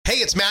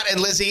it's Matt and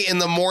Lizzie in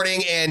the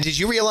morning. And did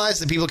you realize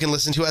that people can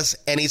listen to us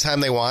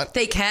anytime they want?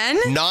 They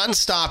can?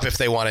 Non-stop if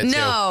they wanted to.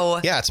 No.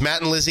 Yeah, it's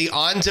Matt and Lizzie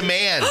on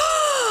demand.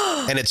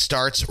 And it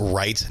starts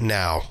right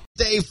now.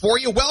 Day for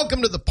you.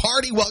 Welcome to the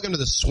party. Welcome to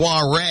the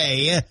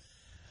soiree.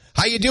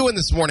 How you doing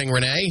this morning,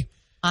 Renee?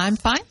 I'm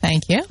fine,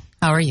 thank you.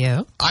 How are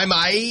you?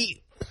 I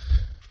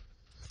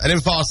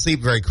didn't fall asleep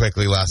very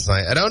quickly last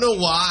night. I don't know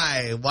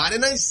why. Why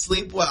didn't I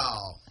sleep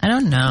well? I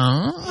don't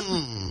know.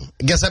 I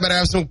guess I better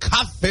have some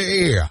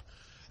coffee.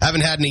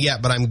 Haven't had any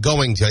yet, but I'm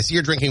going to. I see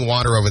you're drinking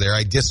water over there.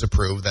 I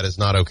disapprove. That is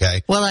not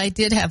okay. Well, I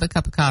did have a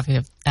cup of coffee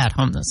at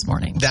home this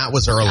morning. That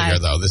was earlier,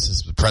 though. This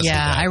is present day.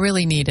 I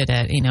really needed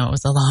it. You know, it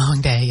was a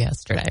long day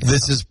yesterday.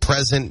 This is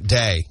present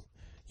day.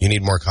 You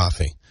need more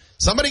coffee.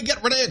 Somebody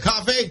get Renee a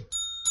coffee.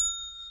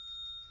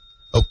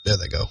 Oh, there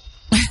they go.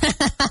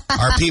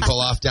 Our people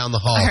off down the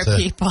hall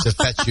to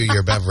fetch you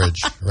your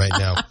beverage right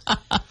now.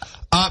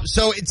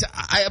 So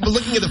I'm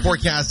looking at the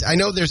forecast. I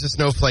know there's a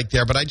snowflake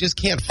there, but I just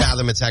can't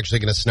fathom it's actually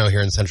going to snow here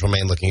in central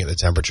Maine looking at the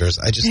temperatures.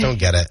 I just don't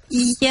get it.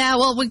 Yeah,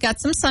 well, we got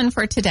some sun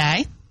for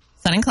today.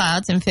 Sun and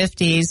clouds in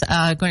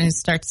 50s. Going to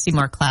start to see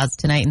more clouds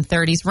tonight in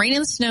 30s. Rain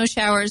and snow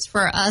showers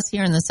for us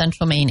here in the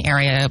central Maine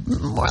area.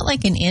 More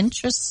like an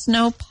inch of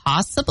snow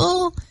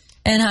possible.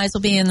 And highs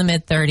will be in the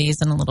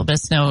mid-30s and a little bit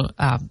of snow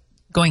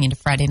going into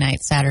Friday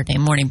night, Saturday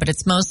morning. But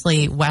it's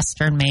mostly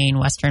western Maine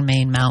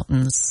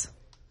mountains.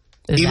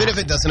 Even if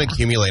it doesn't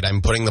accumulate,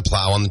 I'm putting the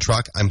plow on the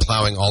truck. I'm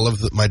plowing all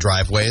of my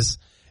driveways,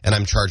 and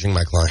I'm charging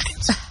my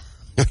clients.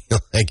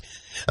 Like,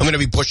 I'm going to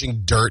be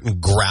pushing dirt and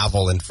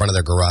gravel in front of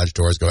their garage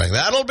doors going,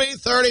 that'll be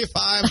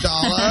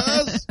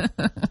 $35.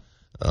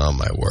 Oh,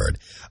 my word.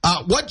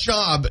 What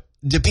job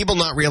do people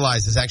not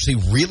realize is actually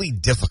really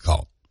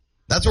difficult?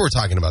 That's what we're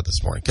talking about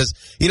this morning. Because,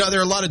 you know,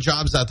 there are a lot of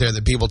jobs out there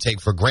that people take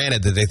for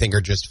granted that they think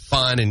are just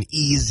fun and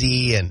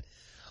easy and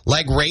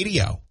like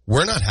radio.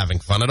 We're not having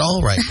fun at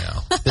all right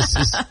now.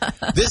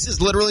 This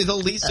is literally the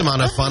least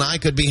amount of fun I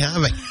could be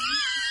having.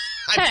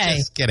 I'm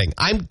just kidding.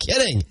 I'm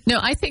kidding. No,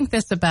 I think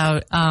this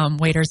about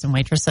waiters and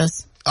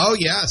waitresses. Oh,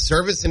 yeah.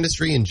 Service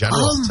industry in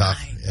general is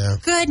tough. Oh, my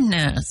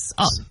goodness.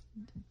 All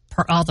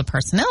the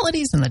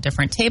personalities and the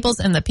different tables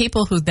and the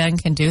people who then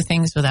can do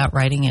things without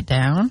writing it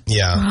down.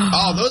 Yeah.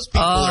 Oh, those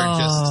people are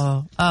just,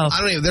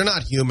 I don't even, they're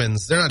not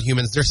humans. They're not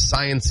humans. They're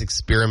science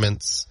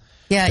experiments.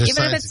 Yeah,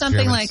 even if it's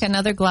something like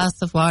another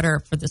glass of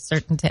water for the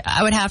certain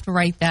I would have to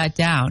write that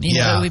down. You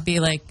know, it would be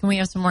like, can we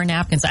have some more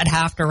napkins? I'd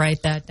have to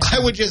write that down. I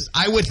was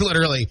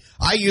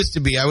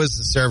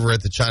a server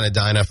at the China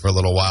Diner for a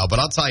little while, but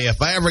I'll tell you,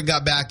 if I ever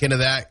got back into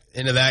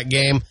that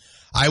game,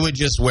 I would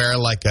just wear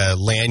like a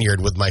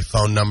lanyard with my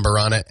phone number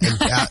on it. And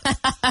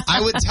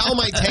I would tell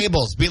my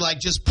tables, be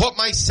like, just put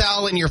my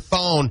cell in your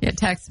phone. Yeah,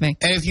 text me.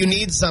 And if you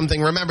need something,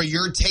 remember,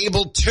 you're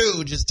table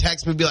 2. Just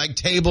text me, be like,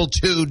 table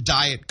 2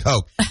 Diet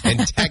Coke,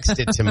 and text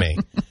it to me.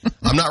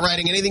 I'm not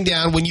writing anything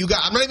down. I'm not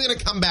even going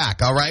to come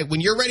back, all right?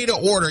 When you're ready to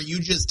order, you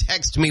just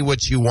text me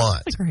what you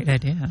want. That's a great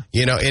idea.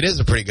 You know, it is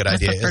a pretty good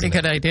idea, That's a pretty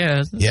good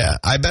idea. Yeah,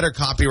 I better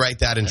copyright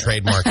that and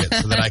trademark it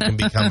so that I can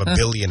become a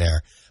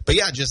billionaire. But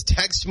yeah, just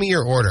text me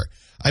your order.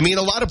 I mean,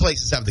 a lot of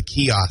places have the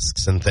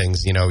kiosks and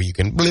things, you know, you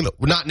can,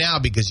 not now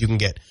because you can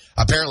get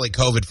apparently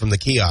COVID from the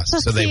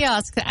kiosks.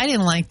 Kiosk, I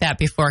didn't like that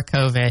before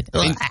COVID.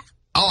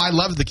 I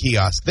love the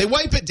kiosk. They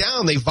wipe it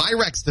down. They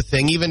Virex the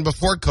thing even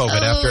before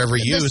COVID after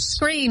every use. The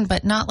screen,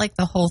 but not like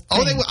the whole thing.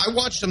 I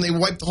watched them. They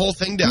wiped the whole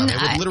thing down. They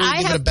would literally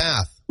give it a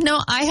bath. No,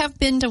 I have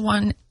been to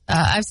one.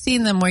 I've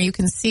seen them where you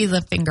can see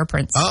the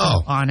fingerprints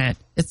on it.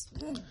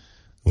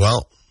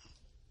 Well,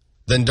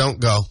 then don't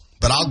go.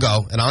 But I'll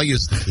go, and I'll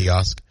use the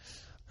kiosk.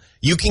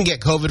 You can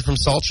get COVID from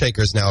salt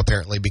shakers now,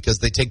 apparently, because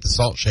they take the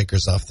salt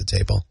shakers off the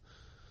table.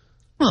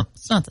 Well,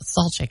 it's not the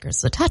salt shaker.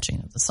 It's the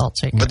touching of the salt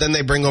shaker. But then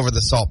they bring over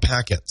the salt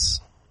packets,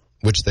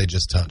 which they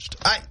just touched.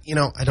 What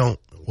do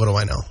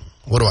I know?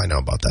 What do I know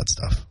about that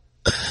stuff?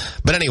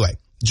 But anyway,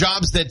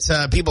 jobs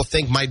that people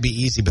think might be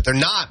easy, but they're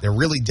not. They're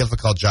really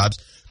difficult jobs.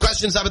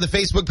 Questions up at the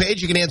Facebook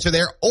page. You can answer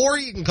there, or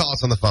you can call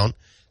us on the phone.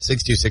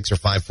 626 or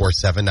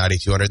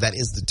 547-9200. That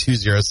is the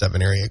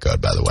 207 area code,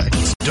 by the way.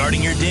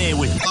 Starting your day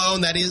with...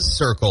 that is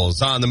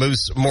Circles on the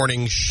Moose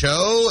Morning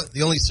Show.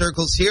 The only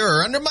circles here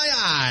are under my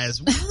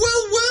eyes.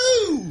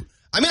 Woo-woo!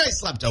 I mean, I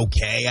slept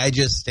okay. I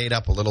just stayed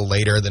up a little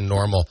later than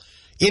normal.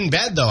 In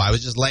bed, though, I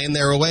was just laying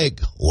there awake.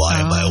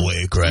 Why am I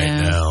awake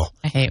right now?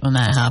 I hate when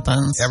that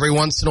happens. Every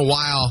once in a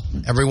while,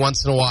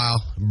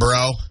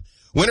 bro.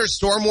 Winter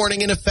storm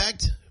warning in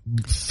effect.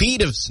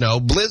 Feet of snow,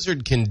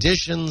 blizzard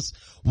conditions.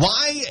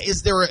 Why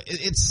is there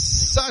it's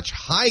such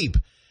hype?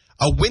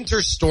 A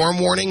winter storm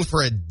warning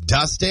for a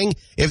dusting?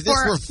 If this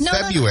were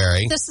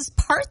February. This is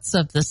parts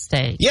of the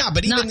state. Yeah,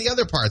 but even the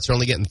other parts are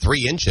only getting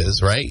 3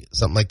 inches, right?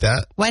 Something like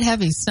that. White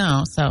heavy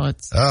snow, so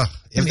it's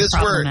if this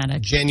were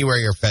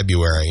January or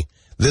February,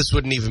 this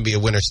wouldn't even be a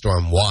winter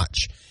storm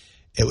watch.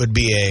 It would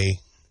be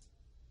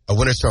a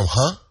winter storm,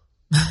 huh?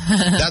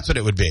 That's what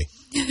it would be.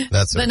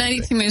 That's The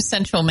 92 Moose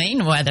Central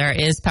Maine weather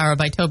is powered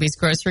by Toby's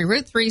Grocery,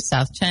 Route 3,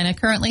 South China,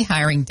 currently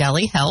hiring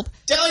deli help,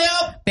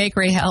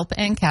 bakery help,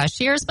 and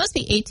cashiers. Must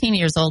be 18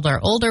 years old or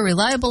older,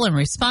 reliable and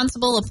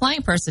responsible.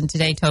 Applying person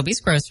today, Toby's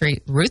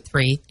Grocery, Route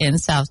 3 in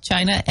South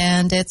China.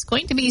 And it's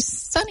going to be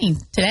sunny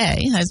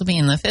today. Highs will be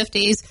in the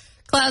 50s.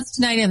 Clouds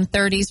tonight in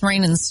 30s,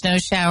 rain and snow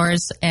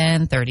showers,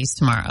 and 30s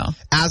tomorrow.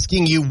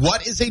 Asking you,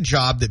 what is a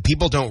job that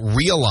people don't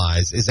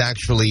realize is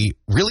actually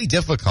really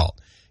difficult?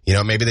 You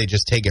know, maybe they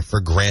just take it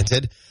for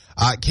granted.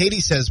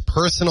 Katie says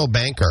personal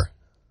banker.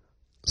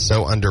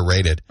 So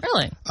underrated.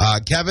 Really?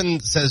 Kevin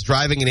says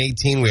driving an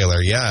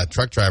 18-wheeler. Yeah,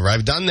 truck driver.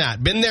 I've done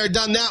that. Been there,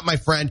 done that, my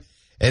friend.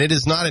 And it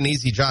is not an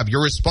easy job.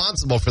 You're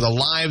responsible for the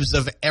lives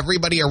of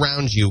everybody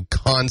around you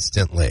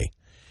constantly.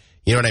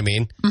 You know what I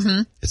mean?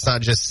 Mm-hmm. It's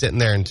not just sitting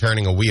there and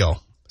turning a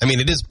wheel. I mean,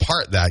 it is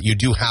part that. You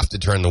do have to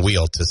turn the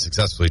wheel to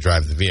successfully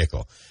drive the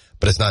vehicle.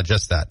 But it's not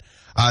just that.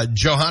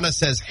 Johanna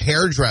says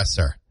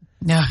hairdresser.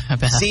 Yeah, I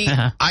bet. See,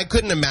 I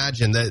couldn't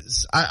imagine that.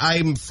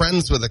 I'm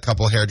friends with a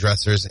couple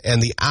hairdressers, and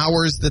the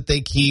hours that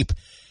they keep,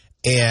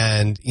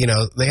 and, you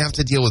know, they have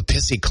to deal with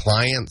pissy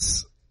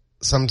clients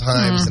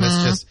sometimes, and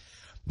it's just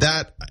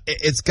that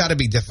it's got to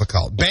be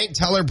difficult. Bank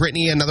teller,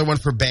 Brittany, another one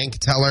for bank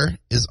teller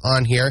is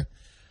on here.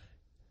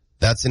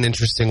 That's an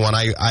interesting one.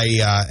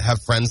 I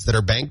have friends that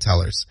are bank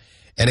tellers,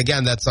 and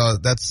again,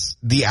 that's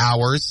the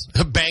hours,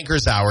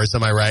 banker's hours.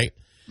 Am I right?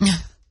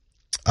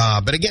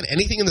 But again,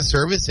 anything in the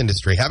service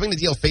industry, having to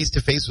deal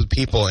face-to-face with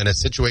people in a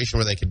situation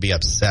where they could be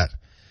upset.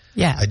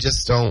 Yeah. I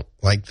just don't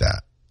like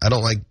that. I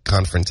don't like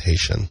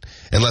confrontation,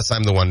 unless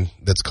I'm the one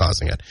that's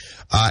causing it.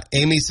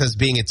 Amy says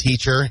being a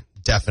teacher,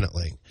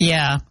 definitely.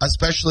 Yeah.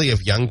 Especially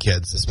of young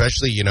kids,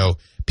 especially, you know,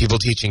 people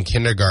teaching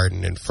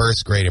kindergarten and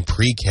first grade and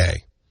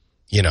pre-K.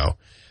 You know,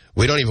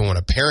 we don't even want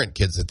to parent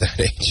kids at that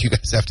age. You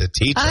guys have to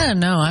teach them. I don't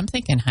know. I'm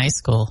thinking high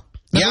school.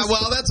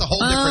 That's a whole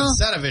different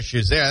set of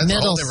issues there. That's a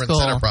whole different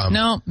set of problems.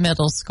 No,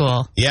 middle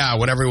school. Yeah,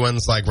 when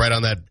everyone's like right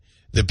on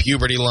the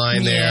puberty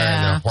line there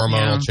and the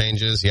hormonal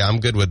changes. Yeah, I'm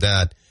good with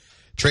that.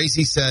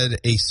 Tracy said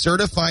a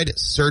certified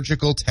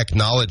surgical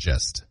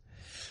technologist.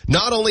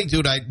 Not only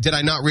did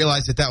I not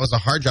realize that was a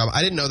hard job,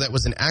 I didn't know that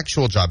was an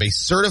actual job, a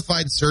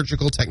certified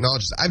surgical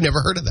technologist. I've never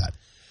heard of that.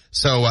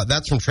 So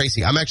that's from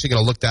Tracy. I'm actually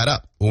going to look that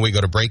up when we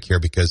go to break here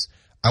because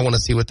I want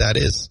to see what that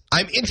is.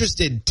 I'm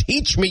interested.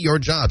 Teach me your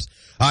jobs.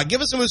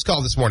 Give us a Moose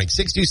call this morning,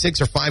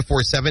 626 or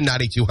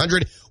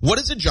 547-9200. What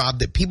is a job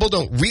that people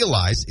don't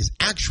realize is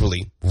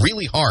actually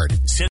really hard?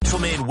 Central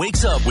Maine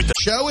wakes up with the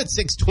show at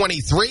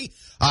 6:23.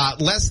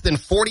 Less than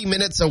 40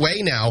 minutes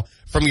away now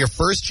from your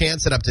first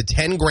chance at up to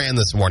 10 grand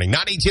this morning.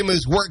 92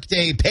 Moose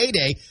Workday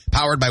Payday,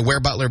 powered by Ware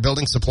Butler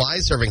Building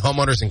Supplies, serving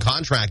homeowners and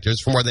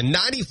contractors for more than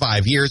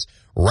 95 years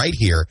right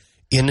here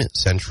in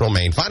Central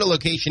Maine. Find a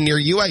location near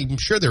you. I'm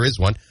sure there is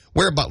one.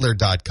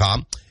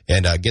 WareButler.com.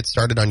 And get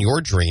started on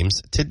your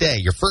dreams today.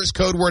 Your first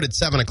code word at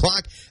 7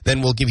 o'clock,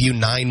 then we'll give you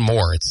 9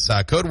 more. It's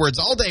code words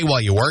all day while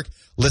you work.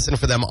 Listen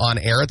for them on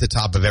air at the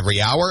top of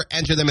every hour.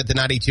 Enter them at the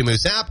 92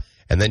 Moose app,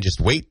 and then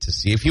just wait to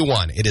see if you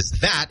won. It is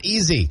that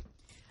easy.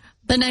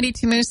 The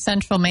 92 Moose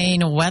Central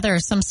Maine weather,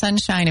 some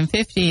sunshine and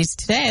 50s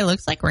today.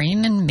 Looks like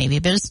rain and maybe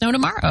a bit of snow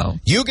tomorrow.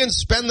 You can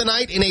spend the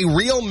night in a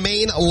real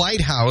Maine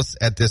lighthouse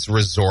at this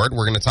resort.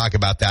 We're going to talk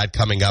about that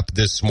coming up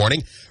this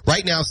morning.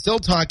 Right now, still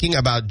talking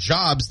about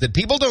jobs that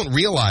people don't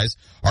realize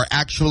are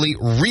actually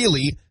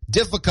really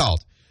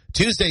difficult.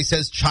 Tuesday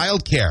says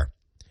childcare.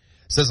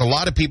 Says a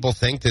lot of people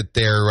think that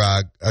they're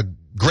a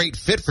great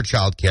fit for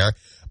childcare.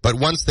 But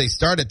once they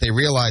start it, they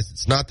realize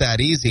it's not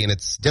that easy, and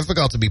it's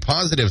difficult to be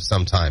positive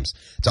sometimes,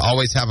 to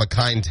always have a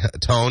kind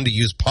tone, to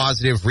use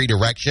positive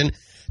redirection,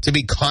 to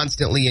be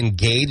constantly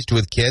engaged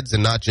with kids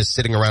and not just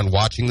sitting around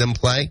watching them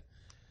play.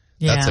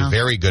 Yeah. That's a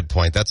very good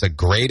point. That's a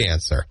great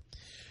answer.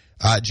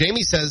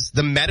 Jamie says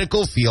the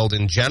medical field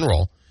in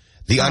general,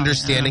 the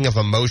understanding of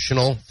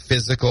emotional,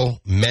 physical,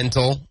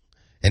 mental,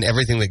 and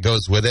everything that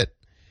goes with it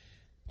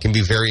can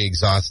be very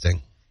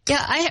exhausting.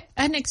 Yeah, I had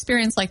an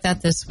experience like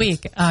that this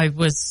week.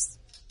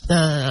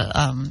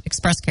 The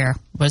Express Care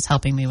was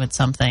helping me with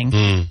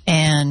something,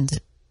 and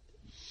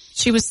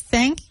she was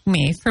thanking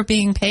me for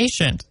being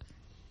patient.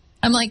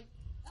 I'm like,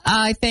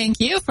 I thank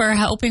you for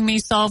helping me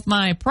solve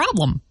my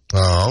problem.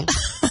 Oh.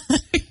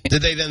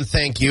 Did they then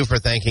thank you for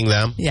thanking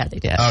them? Yeah, they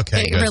did.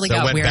 Okay, it good. really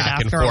got weird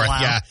after a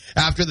while. Yeah,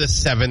 after the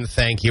 7th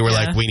thank you, we're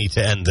like, we need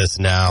to end this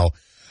now.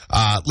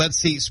 Let's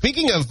see.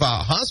 Speaking of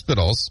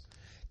hospitals,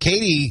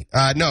 Katie,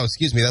 that's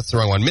the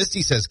wrong one.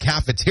 Misty says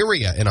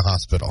cafeteria in a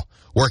hospital,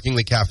 working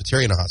the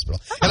cafeteria in a hospital.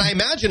 Oh. And I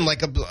imagine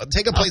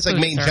take a place like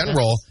Maine service.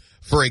 General,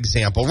 for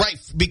example, right?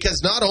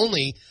 Because not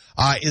only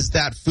is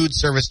that food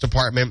service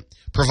department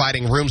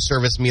providing room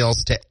service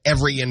meals to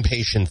every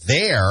inpatient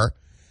there,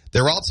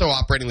 they're also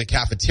operating the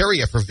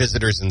cafeteria for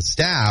visitors and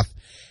staff.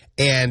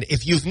 And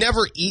if you've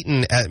never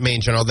eaten at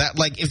Maine General,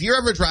 if you're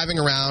ever driving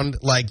around,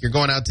 you're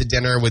going out to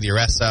dinner with your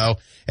SO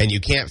and you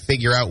can't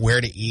figure out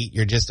where to eat,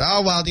 you're just,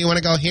 do you want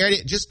to go here?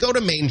 Just go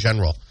to Maine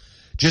General.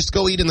 Just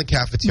go eat in the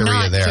cafeteria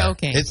Not there.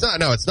 joking. It's not.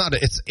 No, it's not.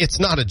 It's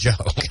not a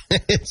joke.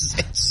 It's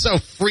so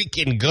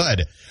freaking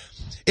good.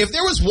 If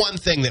there was one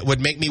thing that would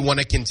make me want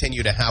to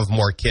continue to have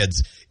more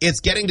kids,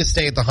 it's getting to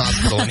stay at the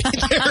hospital and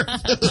eat their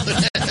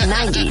food.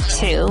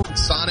 92.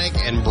 Sonic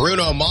and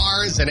Bruno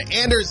Mars and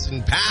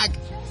Anderson .Paak.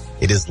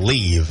 It is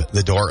Leave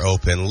the Door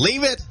Open.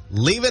 Leave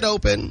it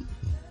open.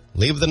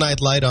 Leave the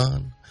night light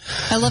on.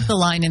 I love the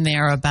line in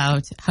there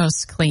about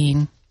house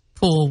clean,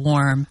 pool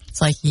warm.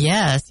 It's like,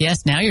 yes,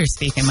 now you're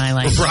speaking my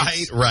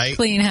language. Right.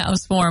 Clean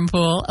house, warm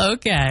pool.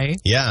 Okay.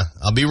 Yeah,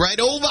 I'll be right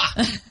over.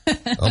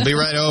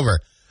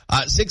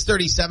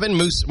 6:37,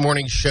 Moose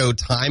Morning Show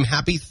time.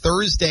 Happy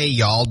Thursday,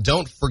 y'all.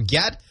 Don't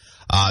forget,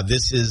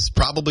 this is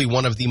probably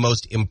one of the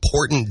most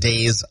important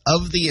days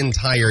of the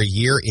entire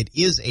year. It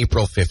is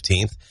April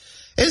 15th.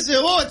 Is it,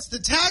 it's the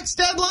tax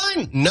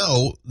deadline?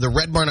 No, the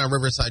Red Barn on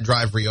Riverside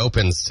Drive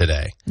reopens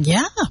today.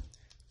 Yeah.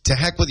 To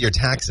heck with your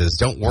taxes.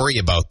 Don't worry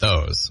about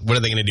those. What are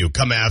they going to do?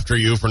 Come after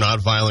you for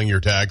not filing your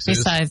taxes?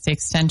 Besides, the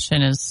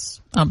extension is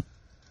a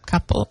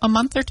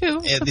month or two.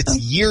 It's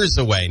years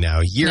away now.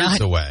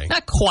 Away.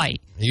 Not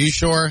quite. Are you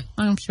sure?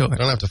 I'm sure. You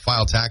don't have to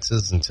file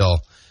taxes until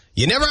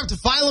you never have to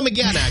file them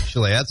again,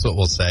 actually. That's what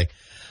we'll say.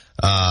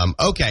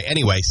 Okay,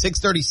 anyway,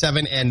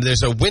 6:37, and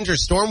there's a winter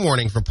storm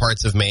warning for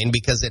parts of Maine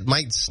because it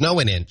might snow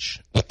an inch.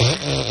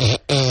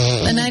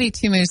 The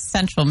 92 Moose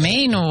Central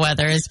Maine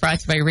weather is brought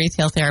to you by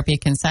Retail Therapy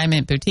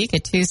Consignment Boutique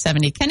at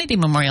 270 Kennedy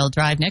Memorial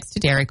Drive next to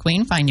Dairy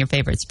Queen. Find your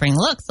favorite spring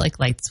looks like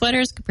light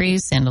sweaters,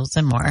 capris, sandals,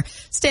 and more.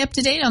 Stay up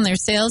to date on their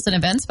sales and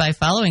events by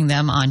following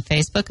them on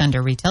Facebook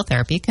under Retail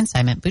Therapy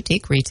Consignment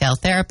Boutique Retail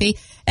Therapy.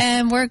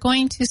 And we're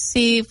going to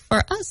see, for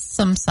us,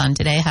 some sun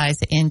today,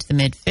 highs into the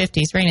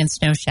mid-50s, rain and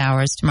snow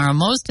showers tomorrow.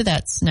 Most of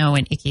that snow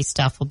and icky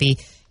stuff will be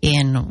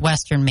in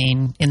western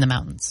Maine in the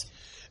mountains.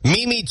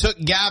 Mimi took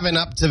Gavin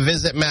up to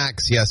visit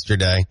Max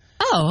yesterday.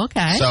 Oh,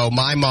 okay. So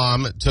my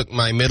mom took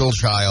my middle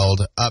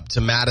child up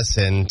to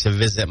Madison to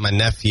visit my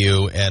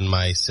nephew and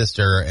my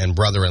sister and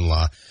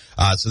brother-in-law.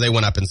 So they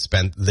went up and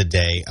spent the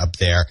day up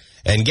there.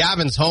 And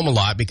Gavin's home a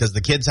lot because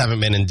the kids haven't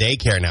been in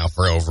daycare now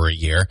for over a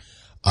year.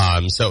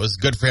 So it was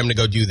good for him to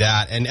go do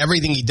that. And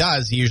everything he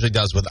does, he usually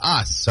does with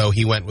us. So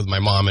he went with my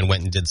mom and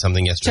went and did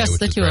something yesterday. Just which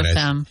the was two very of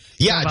nice. them.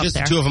 Yeah, just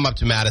the two of them up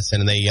to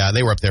Madison. And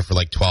they were up there for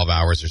like 12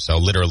 hours or so.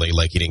 Literally,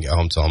 like he didn't get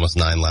home till almost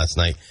 9 last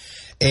night.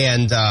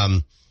 And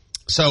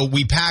so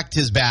we packed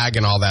his bag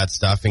and all that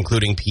stuff,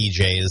 including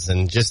PJs,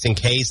 and just in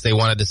case they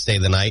wanted to stay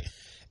the night.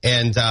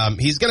 And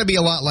he's going to be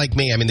a lot like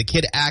me. I mean, the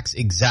kid acts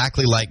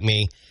exactly like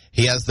me.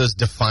 He has those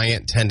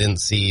defiant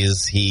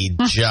tendencies. He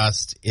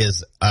just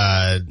is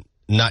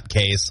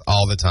nutcase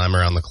all the time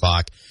around the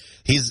clock.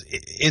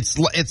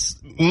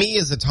 It's me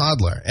as a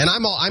toddler, and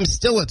I'm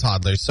still a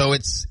toddler, so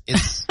it's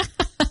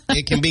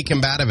it can be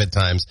combative at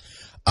times.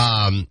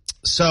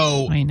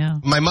 So I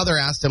know. My mother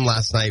asked him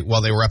last night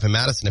while they were up in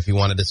Madison if he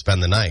wanted to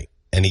spend the night,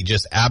 and he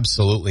just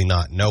absolutely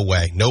not. No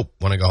way. Nope.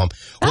 Want to go home.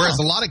 Whereas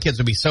a lot of kids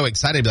would be so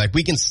excited, be like,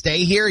 "We can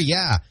stay here?"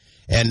 Yeah.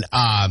 And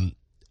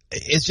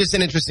it's just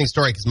an interesting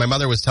story because my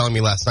mother was telling me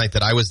last night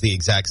that I was the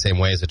exact same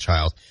way as a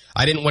child.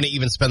 I didn't want to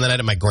even spend the night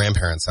at my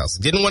grandparents' house.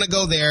 Didn't want to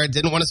go there.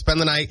 Didn't want to spend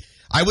the night.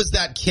 I was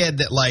that kid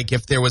that, like,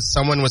 if there was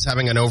someone was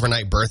having an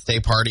overnight birthday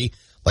party,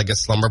 like a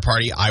slumber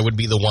party, I would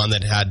be the one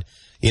that had,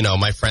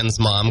 my friend's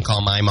mom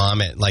call my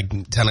mom at like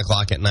 10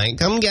 o'clock at night.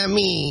 Come get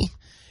me.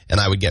 And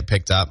I would get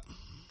picked up.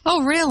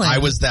 Oh, really? I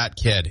was that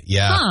kid.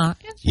 Yeah. Huh,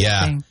 interesting.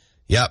 Yeah.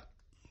 Yep.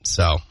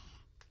 So,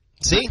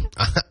 see?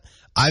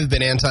 I've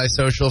been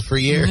antisocial for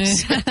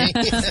years.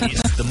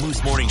 It's the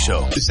Moose Morning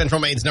Show.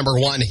 Central Maine's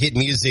 #1 hit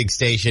music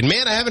station.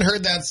 Man, I haven't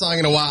heard that song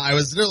in a while. I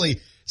was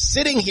literally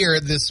sitting here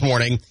this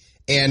morning,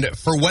 and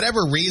for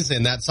whatever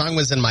reason, that song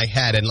was in my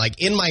head. And like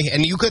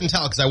and you couldn't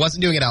tell because I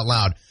wasn't doing it out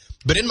loud.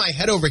 But in my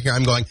head over here,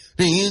 I'm going,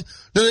 and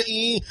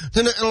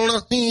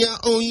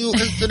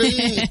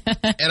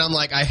I'm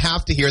like, I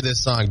have to hear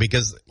this song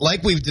because,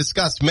 like we've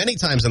discussed many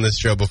times on this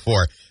show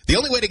before, the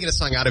only way to get a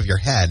song out of your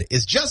head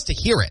is just to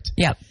hear it.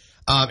 Yep.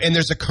 And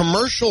there's a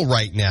commercial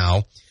right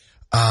now.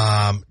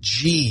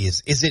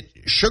 Is it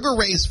Sugar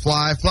Ray's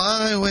Fly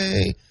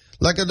Away?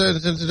 Like there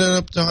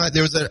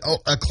was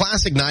a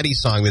classic 90s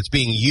song that's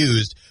being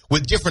used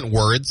with different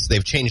words.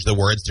 They've changed the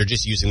words. They're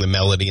just using the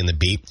melody and the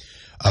beat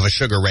of a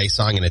Sugar Ray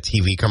song in a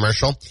TV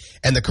commercial.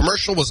 And the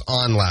commercial was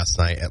on last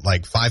night at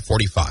like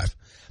 5:45.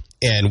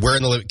 And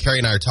Carrie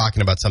and I are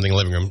talking about something in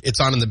the living room. It's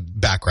on in the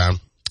background.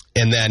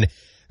 And then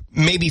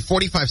maybe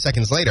 45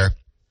 seconds later,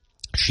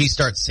 she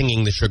starts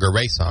singing the Sugar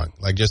Ray song,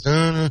 like just,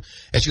 and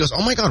she goes,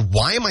 "Oh my God,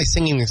 why am I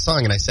singing this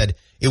song?" And I said,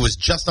 "It was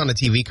just on a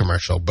TV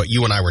commercial, but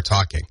you and I were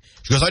talking."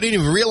 She goes, "I didn't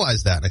even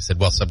realize that." And I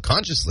said, "Well,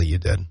 subconsciously you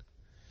did."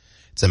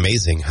 It's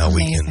amazing how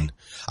we can.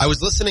 I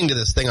was listening to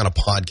this thing on a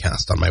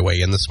podcast on my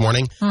way in this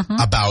morning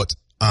about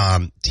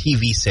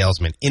TV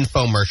salesmen,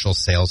 infomercial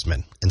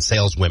salesmen and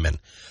saleswomen,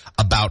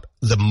 about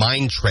the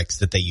mind tricks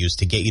that they use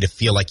to get you to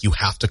feel like you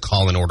have to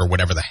call and order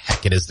whatever the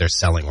heck it is they're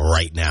selling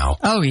right now.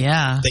 Oh,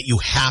 yeah. That you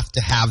have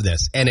to have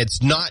this. And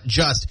it's not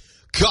just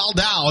call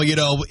now,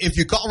 if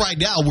you call right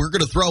now, we're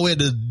going to throw in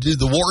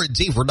the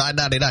warranty for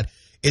 $9.99.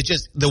 It's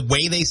just the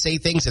way they say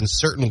things and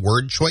certain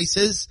word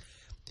choices.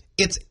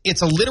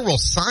 It's a literal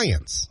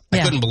science. I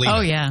couldn't believe it.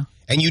 Oh, yeah.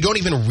 And you don't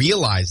even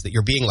realize that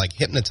you're being like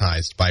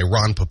hypnotized by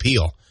Ron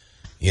Popeil.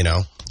 You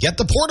know, get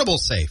the portable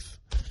safe.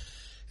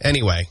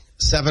 Anyway,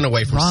 7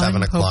 away from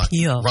 7 o'clock.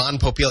 Ron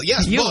Popeil.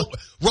 Yes,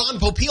 Ron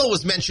Popeil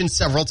was mentioned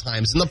several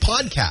times in the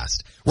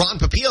podcast. Ron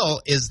Popeil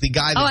is the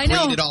guy that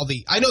created all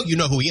the... I know you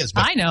know who he is,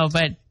 but... I know,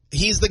 but...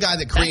 He's the guy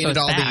that created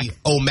all the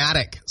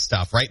O-matic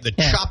stuff, right? The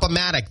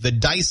Chop-O-matic, the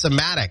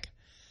Dice-O-matic,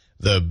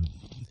 the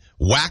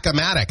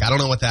Whack-O-matic. I don't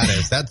know what that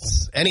is.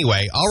 That's...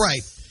 Anyway, all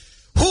right.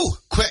 Whew,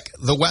 quick,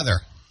 the weather.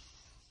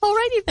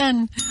 Alrighty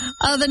then.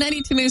 The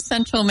 92 Moose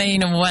Central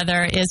Maine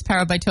weather is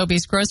powered by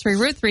Toby's Grocery,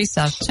 Route 3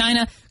 South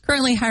China.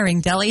 Currently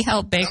hiring deli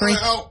help, bakery.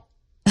 I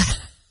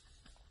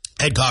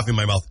had coffee in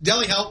my mouth.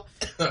 Deli help.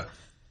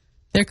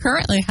 They're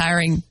currently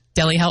hiring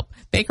deli help,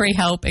 bakery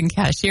help, and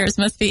cashiers.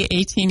 Must be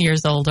 18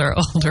 years old or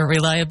older,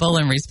 reliable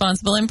and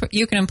responsible.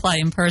 You can apply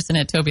in person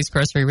at Toby's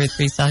Grocery, Route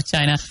 3 South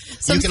China.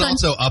 You can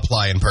also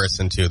apply in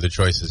person, too. The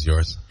choice is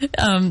yours.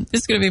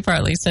 It's going to be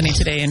partly sunny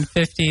today in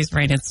 50s,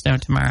 rain and snow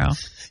tomorrow.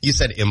 You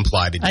said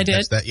imply. Did you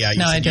catch that? Yeah,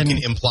 I didn't. You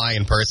can imply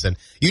in person.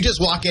 You just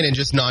walk in and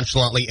just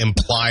nonchalantly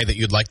imply that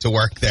you'd like to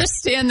work there. Just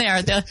stand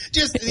there.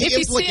 Just the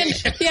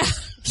implication.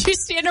 If you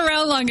stand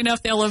around long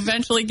enough, they'll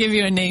eventually give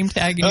you a name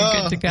tag and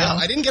you're good to go. Yeah,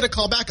 I didn't get a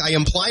call back. I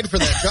applied for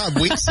that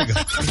job weeks ago.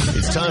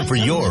 It's time for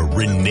your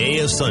Renee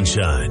of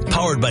Sunshine,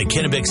 powered by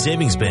Kennebec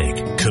Savings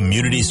Bank.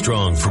 Community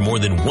strong for more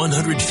than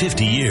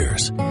 150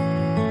 years.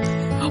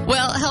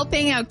 Well,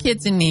 helping out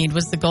kids in need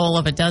was the goal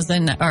of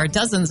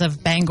dozens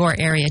of Bangor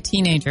area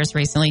teenagers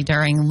recently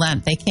during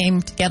Lent. They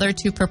came together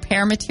to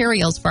prepare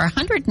materials for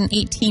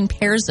 118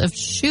 pairs of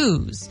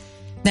shoes.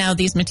 Now,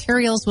 these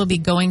materials will be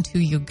going to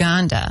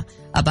Uganda.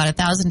 About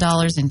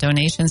 $1,000 in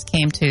donations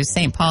came to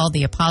St. Paul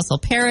the Apostle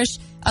Parish.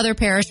 Other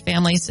parish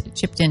families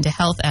chipped into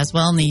health as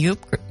well, and the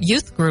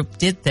youth group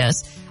did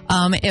this.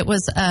 It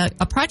was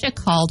a project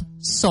called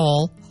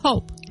Soul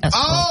Hope.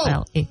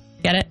 S-O-L-E.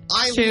 Get it?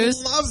 I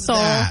Shoes, love soul,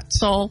 that.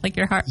 Soul, like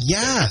your heart.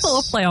 Yes. A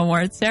little play on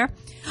words there.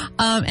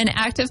 An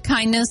act of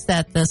kindness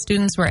that the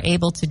students were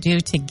able to do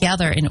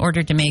together in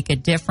order to make a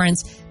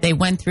difference. They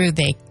went through,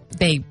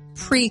 they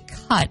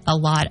pre-cut a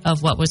lot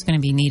of what was going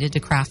to be needed to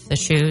craft the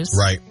shoes.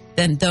 Right.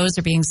 Then those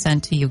are being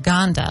sent to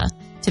Uganda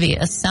to be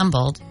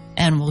assembled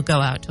and will go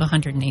out to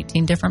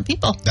 118 different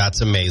people.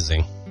 That's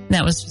amazing.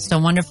 That was just a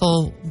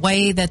wonderful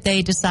way that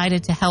they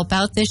decided to help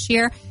out this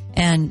year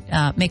and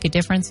make a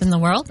difference in the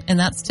world. And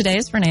that's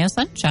today's Renee of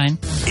Sunshine.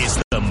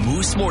 It's the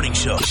Moose Morning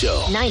Show.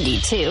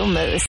 92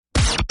 Moose.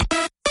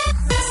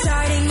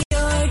 Starting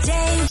your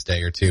day.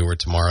 Day or two or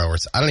tomorrow or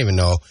I don't even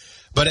know.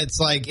 But it's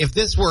like if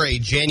this were a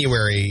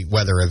January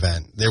weather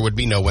event, there would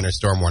be no winter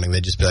storm warning.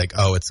 They'd just be like,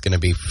 oh, it's going to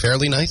be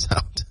fairly nice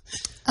out.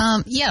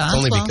 Yeah.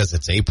 Only because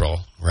it's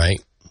April, right?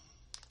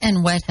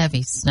 And wet,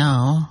 heavy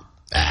snow.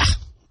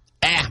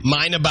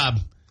 Mine a bub.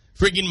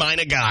 Friggin' mine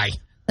a guy.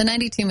 The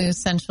 92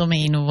 Moose Central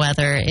Maine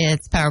weather.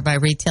 It's powered by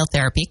Retail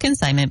Therapy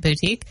Consignment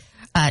Boutique.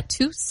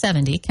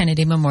 270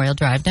 Kennedy Memorial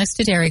Drive next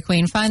to Dairy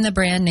Queen. Find the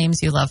brand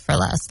names you love for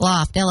less.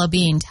 Loft, Ella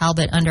Bean,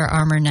 Talbot, Under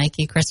Armour,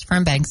 Nike,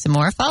 Christopher & Banks, and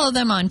more. Follow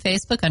them on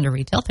Facebook under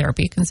Retail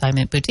Therapy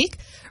Consignment Boutique.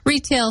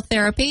 Retail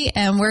Therapy,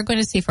 and we're going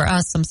to see for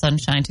us some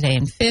sunshine today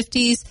in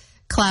 50s.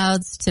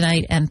 Clouds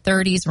tonight and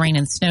 30s. Rain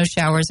and snow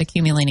showers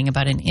accumulating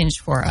about an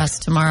inch for us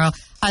tomorrow.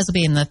 Highs will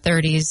be in the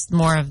 30s.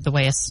 More of the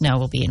way of snow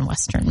will be in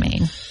western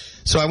Maine.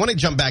 So I want to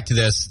jump back to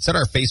this. It's at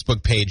our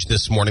Facebook page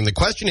this morning. The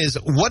question is,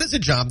 what is a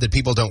job that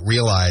people don't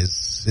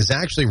realize is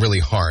actually really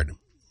hard?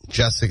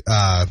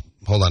 Jessica,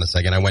 hold on a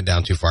second. I went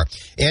down too far.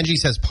 Angie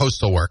says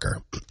postal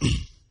worker.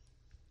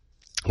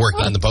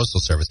 Working in the postal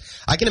service.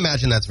 I can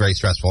imagine that's very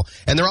stressful.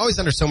 And they're always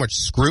under so much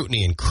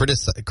scrutiny and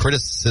criticism.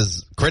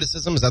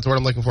 Is that the word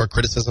I'm looking for?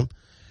 Criticism?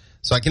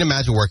 So I can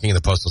imagine working in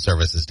the postal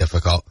service is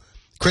difficult.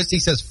 Christy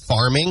says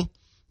farming.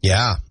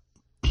 Yeah.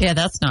 Yeah,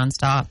 that's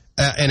nonstop.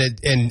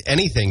 And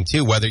anything,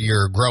 too, whether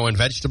you're growing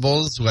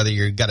vegetables, whether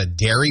you've got a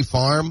dairy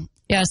farm.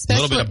 Yeah, especially.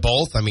 A little bit of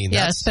both. I mean,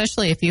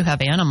 especially if you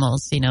have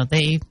animals,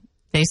 they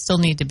still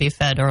need to be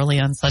fed early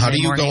on Sunday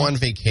morning. How do you go on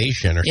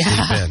vacation or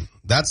sleep in?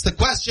 That's the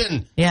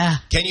question. Yeah.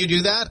 Can you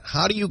do that?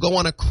 How do you go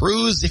on a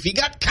cruise if you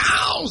got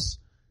cows?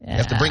 Yeah. You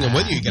have to bring them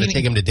with you. You got to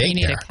take them to daycare. You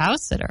need a cow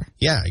sitter.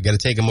 Yeah, you got to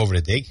take them over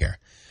to daycare.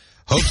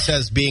 Hope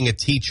says being a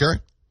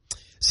teacher.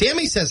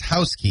 Sammy says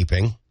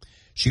housekeeping.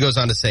 She goes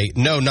on to say,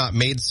 no, not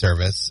maid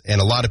service.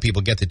 And a lot of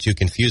people get the two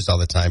confused all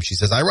the time. She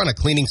says, I run a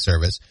cleaning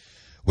service.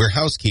 We're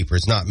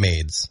housekeepers, not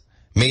maids.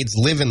 Maids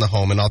live in the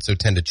home and also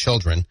tend to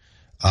children.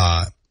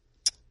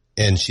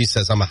 And she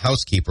says, I'm a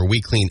housekeeper.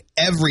 We clean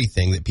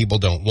everything that people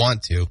don't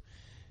want to.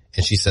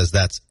 And she says,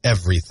 that's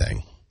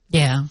everything.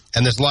 Yeah.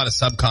 And there's a lot of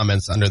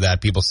sub-comments under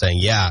that, people saying,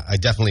 yeah, I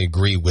definitely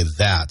agree with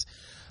that.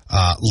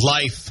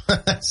 Life,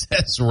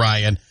 says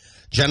Ryan.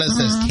 Jenna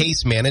says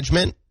case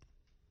management.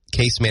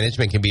 Case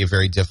management can be a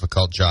very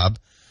difficult job.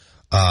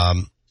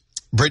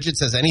 Bridget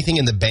says anything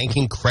in the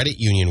banking credit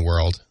union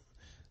world.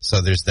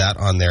 So there's that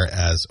on there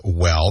as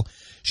well.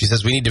 She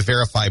says we need to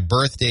verify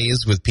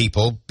birthdays with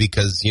people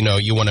because,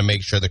 you want to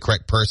make sure the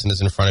correct person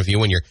is in front of you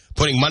when you're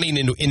putting money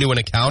into an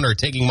account or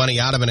taking money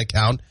out of an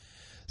account.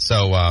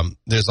 So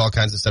there's all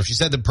kinds of stuff. She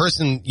said the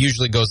person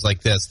usually goes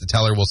like this. The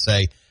teller will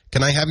say,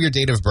 "Can I have your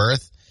date of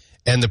birth?"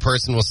 And the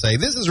person will say,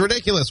 "This is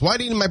ridiculous. Why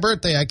do you need my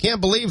birthday? I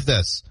can't believe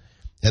this."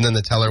 And then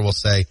the teller will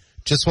say,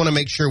 "Just want to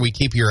make sure we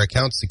keep your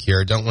account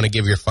secure. Don't want to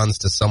give your funds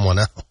to someone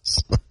else."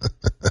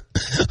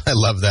 I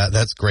love that.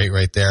 That's great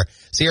right there.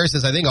 Sierra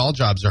says, "I think all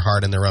jobs are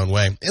hard in their own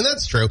way." And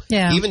that's true.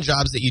 Yeah. Even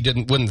jobs that you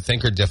wouldn't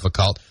think are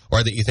difficult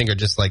or that you think are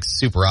just like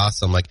super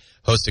awesome, like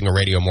hosting a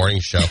radio morning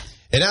show.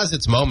 It has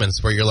its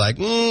moments where you're like,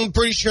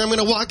 pretty sure I'm going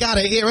to walk out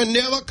of here and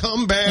never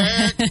come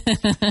back.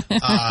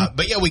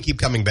 But yeah, we keep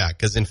coming back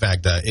because, in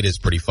fact, it is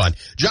pretty fun.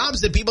 Jobs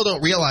that people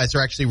don't realize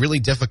are actually really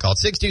difficult.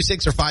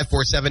 626 or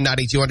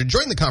 547-9200.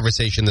 Join the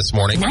conversation this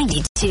morning.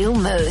 92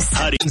 Moose.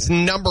 It's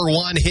number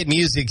one hit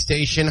music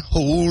station.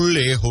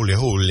 Holy, holy,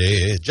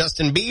 holy.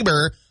 Justin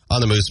Bieber on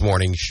the Moose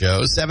Morning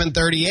Show.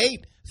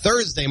 7:38,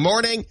 Thursday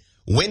morning.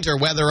 Winter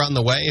weather on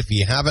the way. If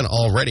you haven't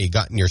already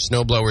gotten your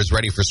snowblowers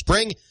ready for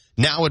spring,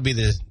 now would be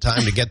the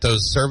time to get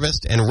those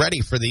serviced and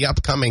ready for the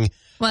upcoming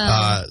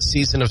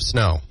season of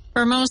snow.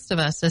 For most of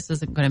us, this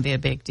isn't going to be a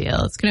big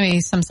deal. It's going to be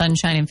some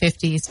sunshine in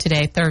 50s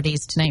today,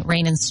 30s tonight,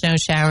 rain and snow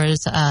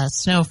showers.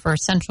 Snow for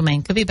central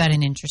Maine could be about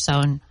an inch or so,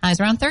 and highs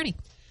around 30.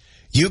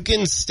 You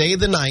can stay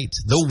the night,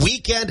 the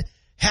weekend.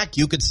 Heck,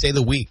 you could stay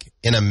the week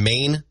in a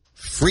Maine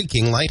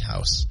freaking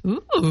lighthouse.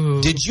 Ooh.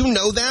 Did you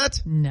know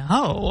that?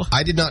 No.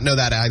 I did not know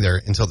that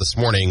either until this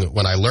morning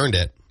when I learned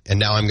it, and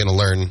now I'm going to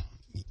learn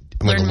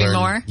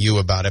more? You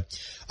about it.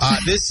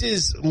 This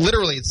is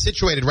literally, it's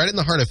situated right in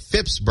the heart of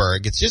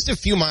Phippsburg. It's just a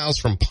few miles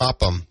from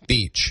Popham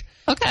Beach.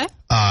 Okay.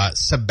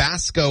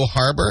 Sabasco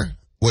Harbor,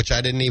 which I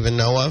didn't even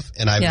know of,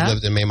 and I've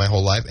lived in Maine my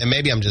whole life. And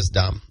maybe I'm just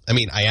dumb. I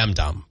mean, I am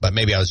dumb, but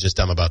maybe I was just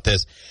dumb about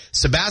this.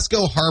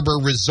 Sabasco Harbor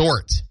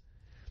Resort.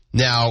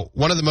 Now,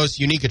 one of the most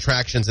unique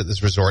attractions at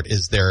this resort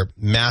is their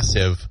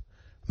massive,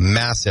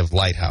 massive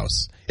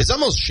lighthouse. It's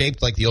almost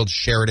shaped like the old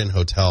Sheridan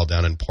Hotel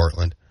down in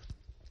Portland.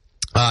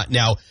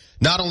 Now,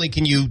 not only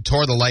can you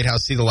tour the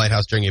lighthouse, see the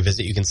lighthouse during your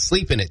visit, you can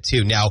sleep in it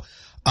too. Now,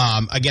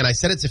 again, I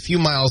said it's a few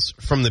miles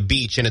from the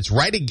beach, and it's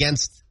right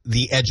against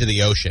the edge of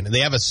the ocean. And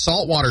they have a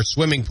saltwater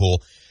swimming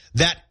pool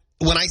that,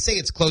 when I say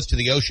it's close to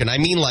the ocean, I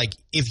mean like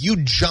if you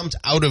jumped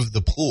out of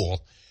the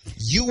pool,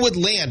 you would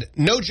land,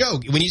 no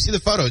joke, when you see the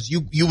photos,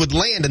 you would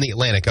land in the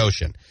Atlantic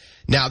Ocean.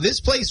 Now, this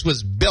place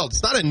was built,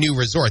 it's not a new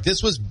resort,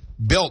 this was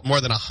built more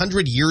than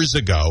 100 years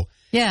ago.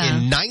 Yeah.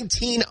 In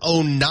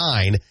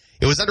 1909.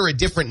 It was under a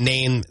different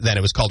name then.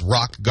 It was called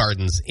Rock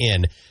Gardens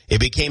Inn.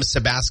 It became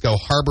Sabasco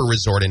Harbor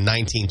Resort in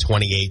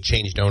 1928,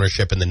 changed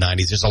ownership in the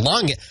 90s.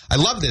 I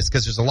love this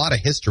because there's a lot of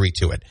history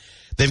to it.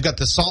 They've got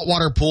the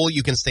saltwater pool.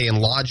 You can stay in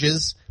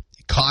lodges,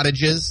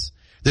 cottages.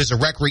 There's a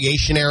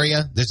recreation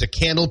area. There's a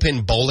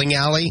candlepin bowling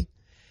alley.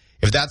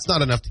 If that's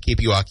not enough to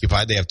keep you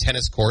occupied, they have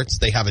tennis courts.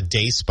 They have a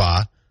day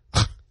spa.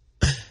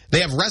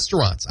 They have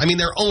restaurants. I mean,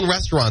 their own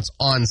restaurants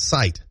on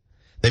site.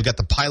 They've got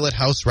the Pilot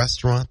House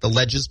Restaurant, the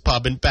Ledges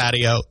Pub and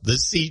Patio, the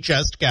Sea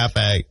Chest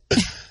Cafe.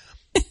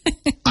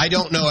 I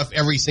don't know if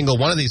every single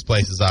one of these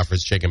places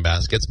offers chicken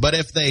baskets, but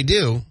if they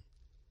do,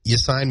 you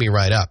sign me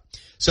right up.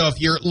 So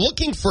if you're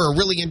looking for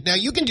now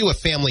you can do a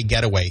family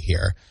getaway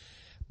here,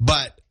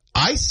 but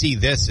I see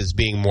this as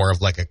being more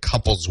of like a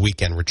couple's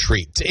weekend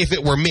retreat. If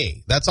it were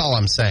me, that's all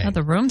I'm saying. Oh,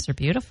 the rooms are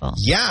beautiful.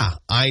 Yeah,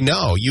 I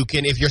know. You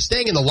can, if you're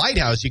staying in the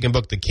Lighthouse, you can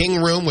book the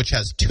King Room, which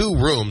has 2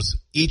 rooms,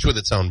 each with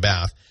its own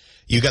bath.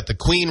 You got the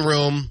Queen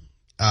Room,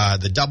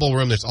 the Double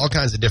Room. There's all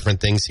kinds of different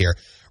things here.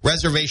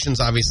 Reservations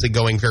obviously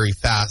going very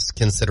fast,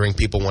 considering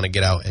people want to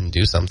get out and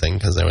do something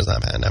because there was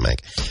that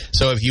pandemic.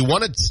 So if you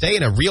want to stay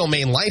in a real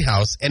Maine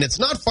lighthouse, and it's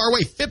not far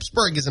away,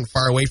 Phippsburg isn't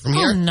far away from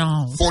here. Oh,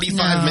 no.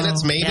 45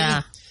 minutes maybe.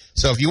 Yeah.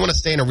 So if you want to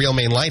stay in a real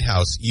Maine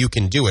lighthouse, you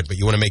can do it, but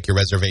you want to make your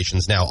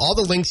reservations now. All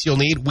the links you'll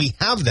need, we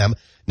have them,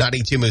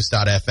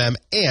 92moose.fm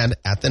and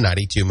at the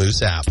 92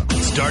 Moose app.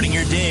 Starting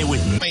your day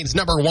with Maine's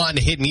number one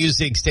hit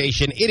music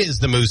station. It is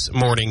the Moose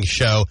Morning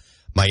Show.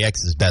 My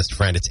ex's best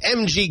friend. It's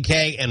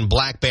MGK and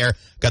Black Bear.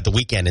 Got the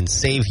weekend and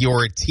Save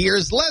Your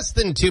Tears. Less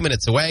than 2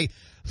 minutes away.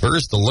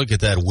 First, a look at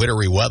that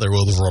wintry weather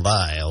with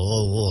Renee.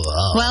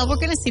 Well, we're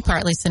going to see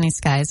partly sunny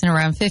skies and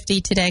around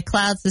 50 today.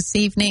 Clouds this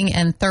evening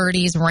and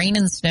 30s. Rain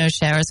and snow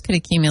showers could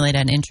accumulate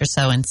an inch or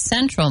so in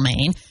central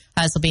Maine.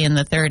 Highs will be in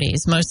the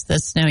 30s. Most of the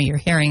snow you're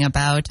hearing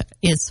about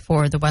is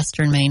for the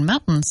western Maine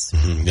mountains.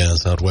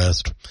 Yes, out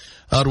west.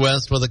 Out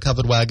west where the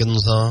covered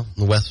wagons are.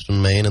 The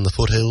western Maine and the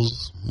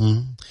foothills.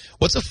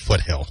 What's a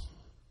foothill?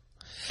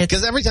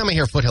 Because every time I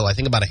hear foothill, I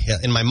think about a hill.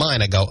 In my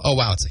mind, I go, oh,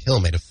 wow, it's a hill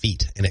made of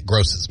feet, and it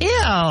grosses me.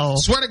 Ew.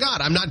 Swear to God,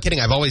 I'm not kidding.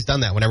 I've always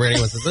done that. Whenever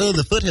anyone says, oh,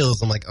 the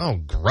foothills, I'm like, oh,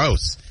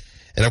 gross.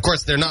 And, of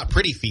course, they're not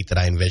pretty feet that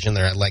I envision.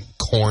 They're like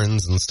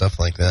corns and stuff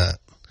like that.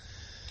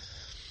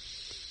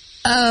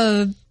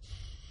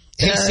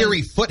 Hey,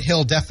 Siri,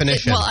 foothill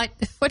definition. Well,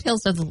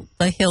 foothills are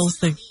the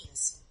hills. A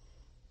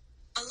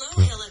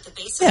low hill at the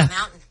base of a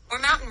mountain or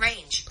mountain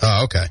range.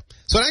 Oh, okay.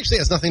 So it actually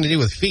has nothing to do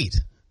with feet.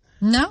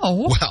 No.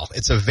 Well,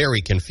 it's a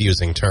very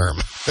confusing term.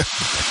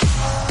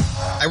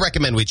 I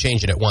recommend we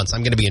change it at once.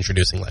 I'm going to be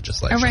introducing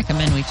legislation. I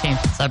recommend we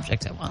change the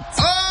subject at once.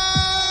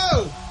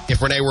 Oh!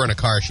 If Renee were in a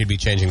car, she'd be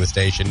changing the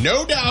station.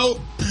 No doubt.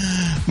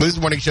 Moose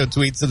Morning Show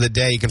tweets of the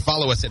day. You can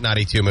follow us at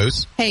 92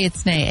 Moose. Hey,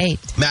 it's Nay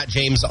 8. Matt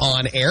James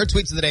on air.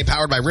 Tweets of the day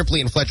powered by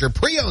Ripley and Fletcher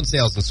Pre-Owned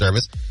Sales and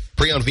Service.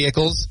 Pre-owned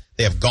vehicles.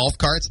 They have golf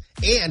carts.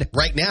 And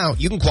right now,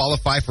 you can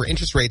qualify for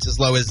interest rates as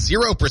low as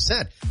 0%.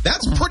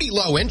 That's pretty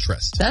low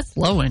interest. That's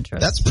low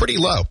interest. That's pretty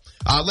low.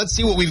 Let's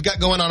see what we've got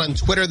going on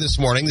Twitter this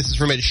morning. This is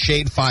from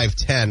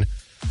Shade510.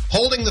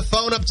 Holding the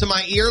phone up to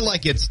my ear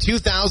like it's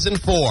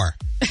 2004.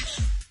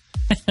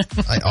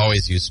 I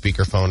always use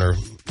speakerphone or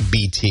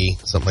BT,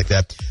 something like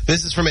that.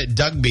 This is from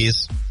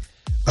Dougby's.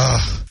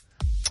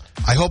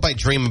 I hope I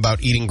dream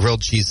about eating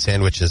grilled cheese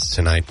sandwiches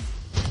tonight.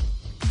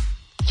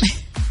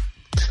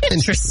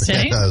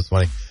 Interesting. That was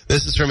funny.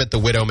 This is from The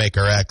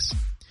Widowmaker X.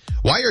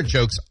 Why are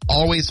jokes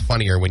always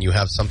funnier when you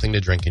have something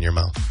to drink in your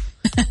mouth?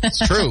 It's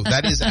true.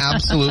 That is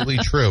absolutely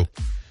true.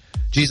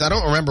 Geez, I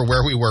don't remember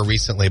where we were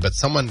recently, but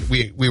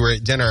we were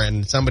at dinner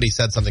and somebody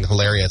said something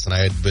hilarious, and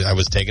I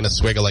was taking a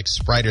swig of like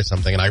Sprite or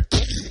something,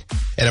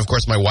 and of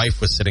course my wife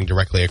was sitting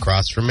directly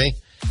across from me.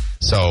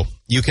 So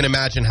you can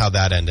imagine how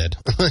that ended.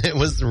 It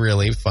was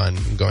really fun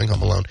going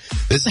home alone.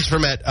 This is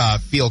from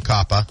Feel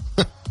Kappa.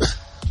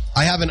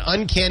 I have an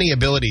uncanny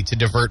ability to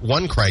divert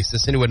one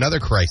crisis into another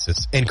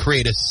crisis and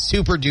create a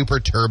super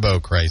duper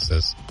turbo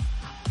crisis.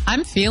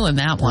 I'm feeling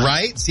that one.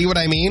 Right? See what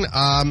I mean?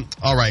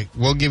 All right.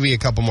 We'll give you a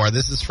couple more.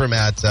 This is from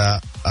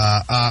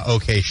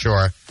Okay,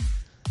 sure.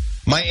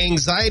 My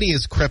anxiety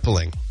is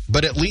crippling,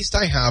 but at least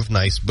I have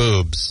nice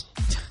boobs.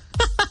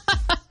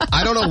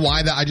 I don't know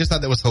why that. I just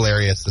thought that was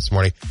hilarious this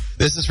morning.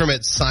 This is from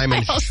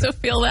Simon. I also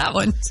feel that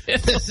one, too.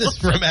 This is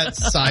from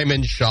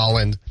Simon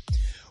Shawland.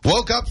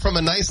 Woke up from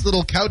a nice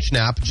little couch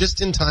nap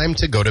just in time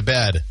to go to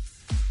bed.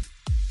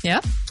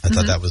 Yeah. I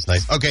thought that was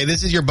nice. Okay,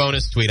 this is your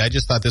bonus tweet. I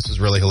just thought this was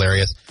really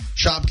hilarious.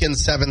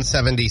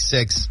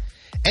 Shopkins776.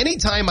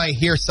 Anytime I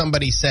hear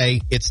somebody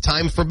say, it's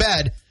time for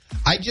bed,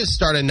 I just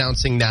start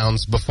announcing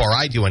nouns before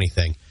I do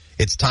anything.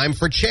 It's time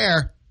for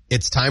chair.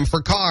 It's time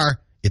for car.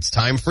 It's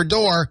time for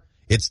door.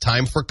 It's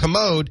time for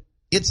commode.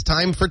 It's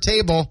time for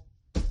table.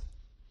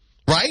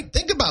 Right?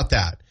 Think about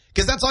that.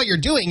 Because that's all you're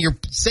doing. You're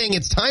saying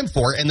it's time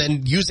for and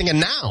then using a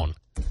noun.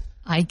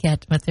 I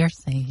get what they're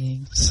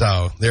saying.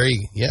 So,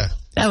 yeah.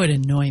 That would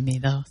annoy me,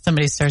 though.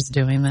 Somebody starts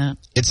doing that.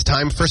 It's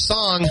time for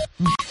song.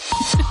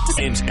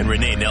 And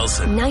Renee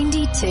Nelson.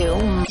 92.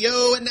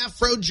 Yo, and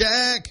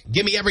Afrojack.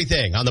 Give me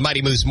everything on the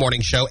Mighty Moose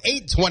Morning Show.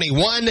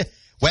 8:21.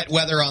 Wet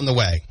weather on the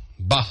way.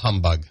 Bah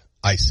humbug,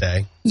 I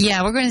say.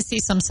 Yeah, we're going to see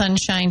some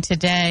sunshine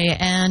today.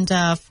 And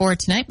for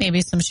tonight,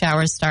 maybe some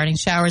showers starting.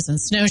 Showers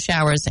and snow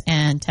showers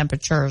and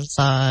temperatures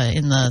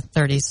in the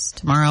 30s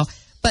tomorrow.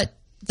 But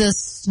the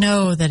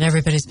snow that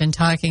everybody's been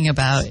talking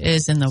about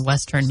is in the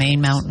western Maine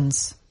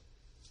mountains.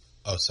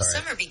 Oh, sorry.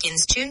 Summer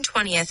begins June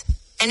 20th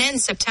and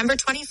ends September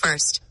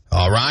 21st.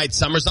 All right,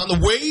 summer's on the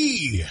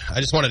way. I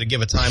just wanted to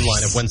give a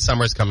timeline of when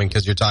summer's coming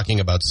because you're talking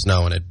about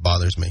snow and it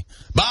bothers me.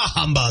 Bah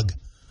humbug.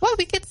 Well,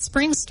 we get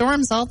spring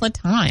storms all the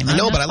time. I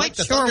know, I'm but not I like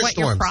the quite sure what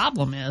your thunderstorms.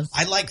 problem is.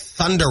 I like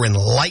thunder and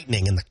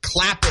lightning and the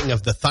clapping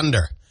of the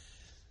thunder.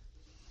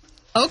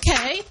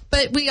 Okay,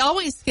 but we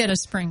always get a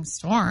spring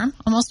storm.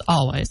 Almost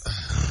always.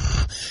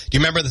 Do you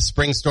remember the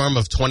spring storm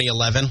of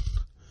 2011?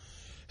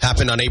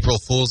 Happened on April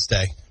Fool's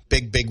Day.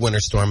 Big winter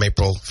storm,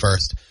 April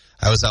 1st.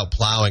 I was out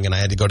plowing and I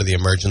had to go to the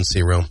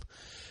emergency room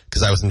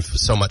because I was in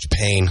so much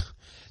pain.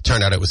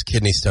 Turned out it was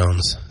kidney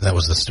stones. That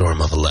was the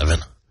storm of 11.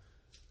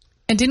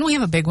 And didn't we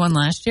have a big one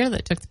last year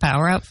that took the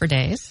power out for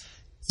days?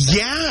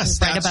 Yes,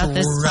 right that's about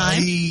this right.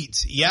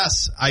 time?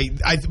 Yes,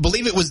 I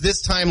believe it was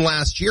this time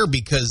last year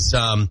because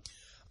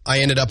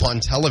I ended up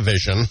on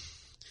television.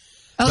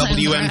 Oh,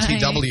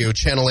 WMTW, right.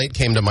 Channel 8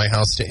 came to my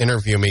house to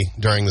interview me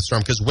during the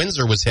storm because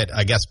Windsor was hit,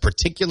 I guess,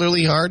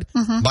 particularly hard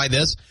by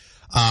this.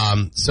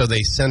 So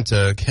they sent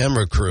a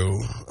camera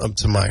crew up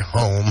to my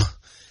home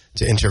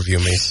to interview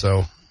me.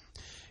 So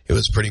it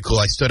was pretty cool.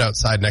 I stood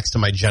outside next to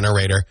my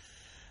generator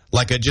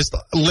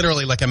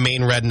literally like a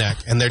Maine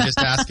redneck. And they're just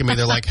asking me,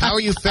 they're like, how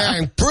are you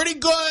faring? Pretty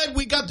good.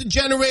 We got the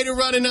generator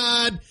running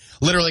on.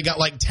 Literally got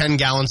like 10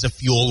 gallons of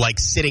fuel, like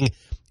sitting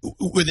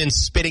within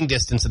spitting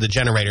distance of the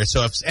generator.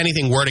 So if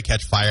anything were to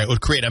catch fire, it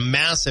would create a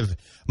massive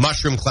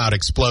mushroom cloud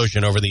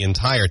explosion over the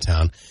entire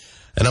town.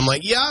 And I'm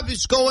like, yeah,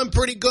 it's going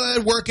pretty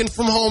good. Working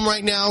from home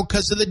right now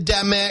because of the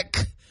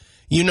demic.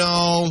 You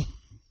know,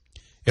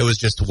 it was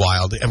just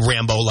wild. And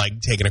Rambo, like,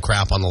 taking a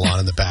crap on the lawn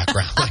in the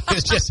background. Like, it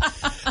was just,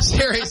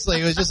 seriously,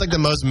 it was just like the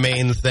most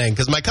Maine thing.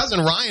 Because my cousin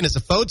Ryan is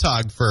a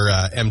photog for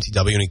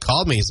MTW, and he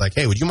called me. He's like,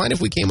 hey, would you mind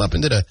if we came up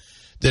and did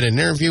an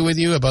interview with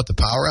you about the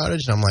power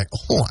outage? And I'm like,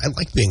 oh, I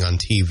like being on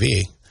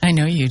TV. I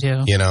know you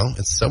do. You know,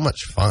 it's so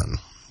much fun.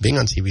 Being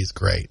on TV is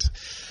great.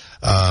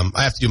 I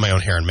have to do my own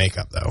hair and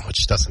makeup, though,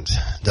 which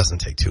doesn't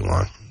take too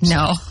long.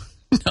 No,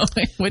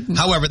 it wouldn't.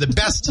 However, the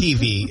best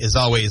TV is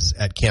always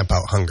at Camp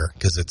Out Hunger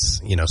because it's,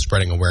 you know,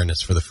 spreading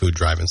awareness for the food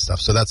drive and stuff.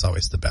 So that's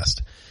always the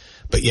best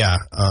But yeah,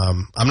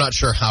 I'm not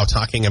sure how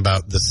talking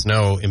about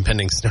the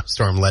impending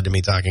snowstorm led to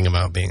me talking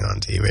about being on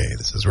TV.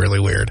 This is really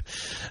weird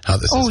how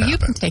this has happened. You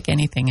can take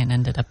anything and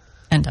end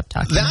up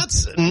talking.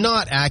 That's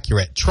not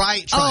accurate. Try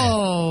it.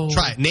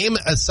 Try it. Name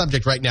a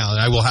subject right now,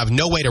 and I will have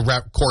no way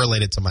to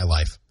correlate it to my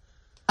life.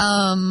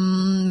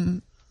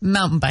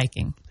 Mountain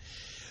biking.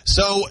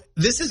 So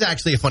this is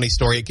actually a funny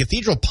story. At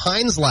Cathedral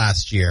Pines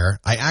last year,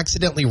 I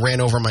accidentally ran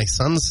over my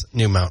son's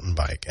new mountain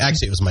bike.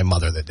 Actually, it was my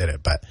mother that did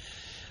it, but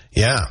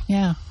yeah.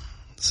 Yeah.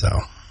 So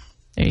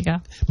there you go.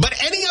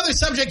 But any other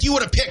subject you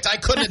would have picked, I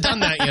couldn't have done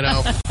that,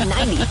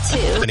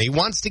 92. And he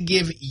wants to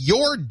give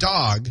your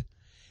dog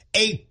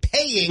a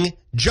paying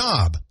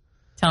job.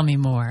 Tell me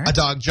more. A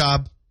dog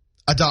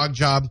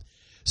job.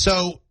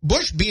 So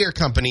Busch Beer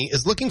Company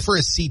is looking for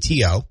a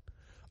CTO.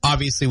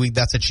 Obviously,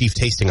 that's a chief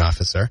tasting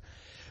officer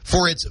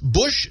for its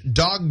Busch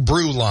Dog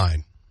Brew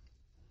line.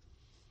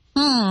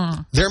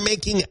 They're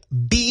making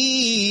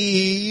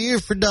beer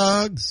for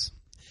dogs.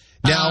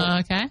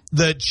 Now,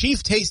 the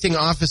chief tasting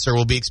officer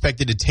will be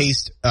expected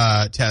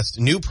to test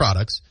new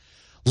products,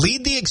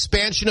 lead the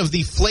expansion of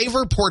the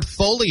flavor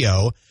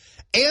portfolio,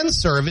 and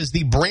serve as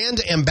the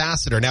brand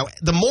ambassador. Now,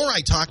 the more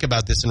I talk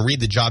about this and read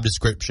the job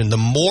description, the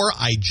more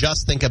I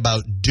just think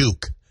about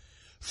Duke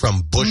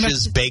from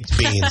Bush's Baked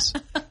Beans.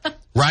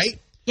 Right?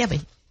 Yeah,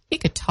 but he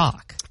could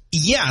talk.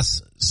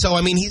 Yes. So,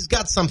 I mean, he's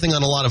got something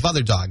on a lot of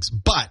other dogs.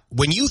 But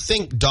when you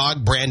think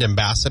dog brand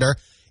ambassador,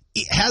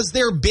 has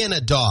there been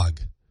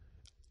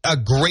a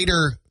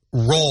greater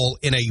role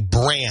in a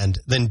brand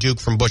than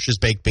Duke from Bush's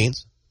Baked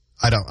Beans?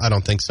 I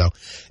don't think so.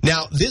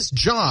 Now, this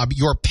job,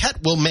 your pet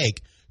will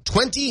make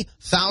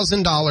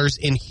 $20,000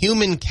 in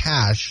human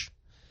cash,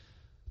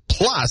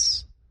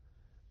 plus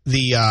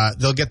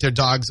they'll get their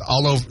dogs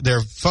all over,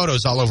 their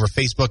photos all over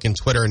Facebook and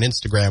Twitter and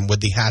Instagram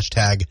with the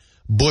hashtag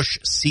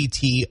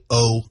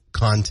BushCTO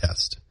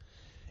contest,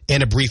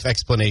 and a brief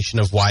explanation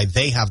of why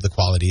they have the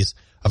qualities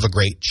of a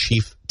great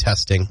chief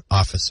testing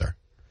officer.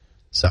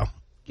 So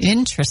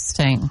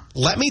interesting.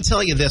 Let me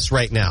tell you this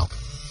right now.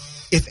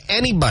 If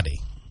anybody,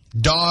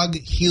 dog,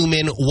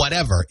 human,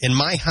 whatever, in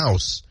my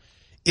house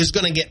is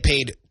going to get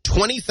paid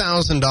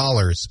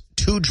 $20,000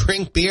 to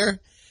drink beer,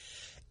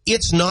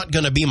 it's not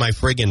going to be my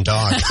friggin'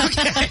 dog.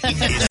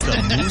 It's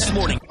the Moose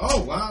Morning.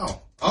 Oh,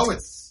 wow. Oh,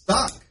 it's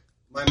stuck.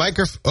 My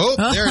microphone. Oh,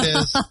 there it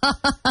is.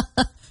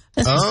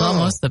 This is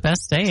almost the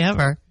best day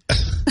ever.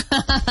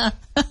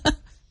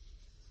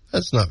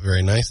 That's not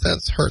very nice.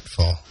 That's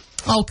hurtful.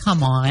 Oh,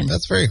 come on.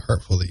 That's very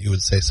hurtful that you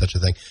would say such a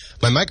thing.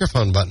 My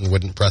microphone button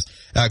wouldn't press.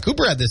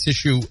 Cooper had this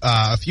issue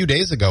a few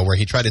days ago where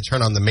he tried to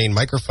turn on the main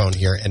microphone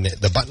here, and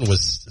the button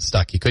was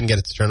stuck. He couldn't get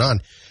it to turn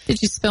on.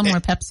 Did you spill more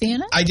Pepsi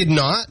in it? I did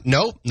not.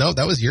 No,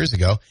 that was years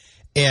ago.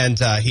 And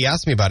he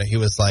asked me about it. He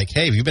was like,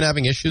 hey, have you been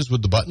having issues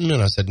with the button?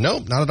 And I said, no,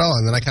 not at all.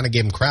 And then I kind of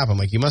gave him crap. I'm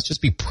like, you must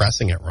just be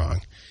pressing it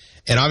wrong.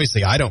 And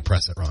obviously, I don't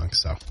press it wrong,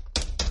 so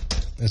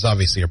there's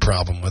obviously a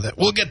problem with it.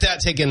 We'll get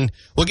that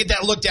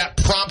looked at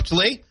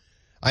promptly.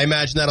 I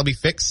imagine that'll be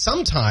fixed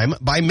sometime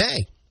by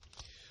May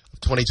of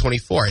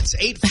 2024. It's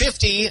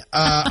 8:50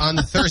 on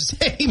the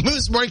Thursday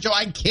Moose Morning Show.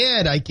 I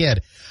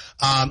kid.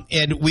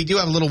 And we do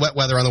have a little wet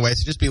weather on the way,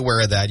 so just be aware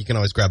of that. You can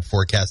always grab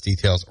forecast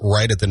details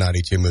right at the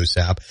 92 Moose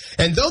app.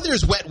 And though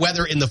there's wet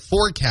weather in the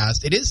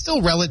forecast, it is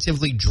still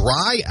relatively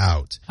dry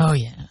out. Oh,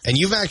 yeah. And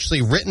you've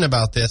actually written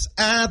about this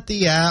at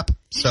the app.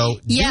 So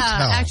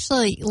yeah,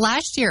 actually,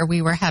 last year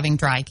we were having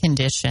dry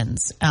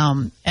conditions,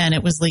 and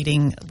it was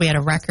we had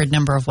a record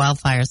number of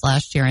wildfires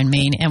last year in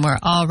Maine, and we're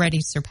already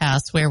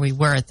surpassed where we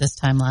were at this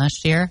time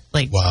last year,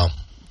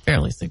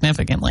 fairly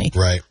significantly.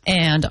 Right.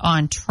 And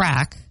on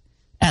track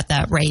at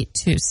that rate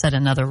to set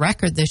another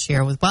record this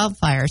year with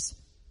wildfires.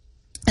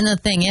 And the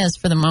thing is,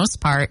 for the most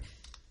part,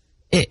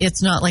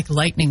 it's not like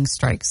lightning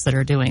strikes that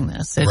are doing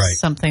this. It's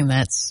something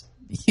that's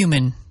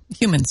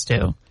humans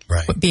do.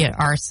 Right. Be it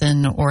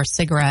arson or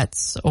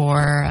cigarettes or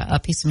a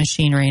piece of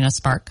machinery and a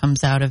spark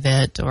comes out of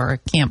it, or a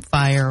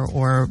campfire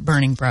or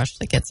burning brush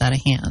that gets out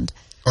of hand.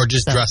 Or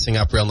just dressing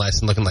up real nice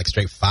and looking like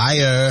straight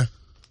fire.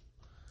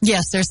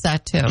 Yes, there's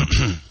that too.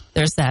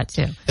 There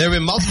have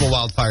been multiple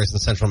wildfires in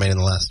central Maine in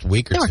the last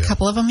week or two. There were a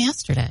couple of them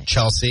yesterday.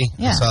 Chelsea,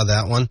 I saw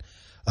that one.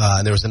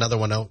 And there was another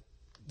one out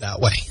that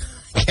way.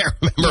 I can't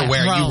remember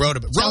where you wrote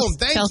about. Rome,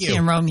 thank you. Chelsea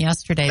and Rome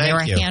yesterday. There were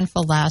a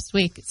handful last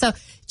week. So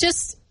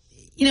just,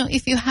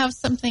 if you have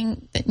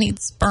something that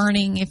needs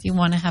burning, if you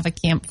want to have a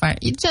campfire,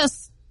 you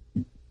just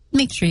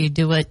make sure you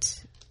do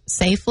it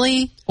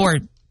safely, or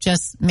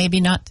just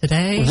maybe not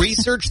today.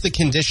 Research the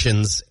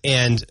conditions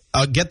and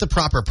get the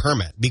proper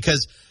permit,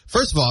 because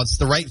first of all, it's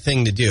the right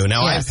thing to do.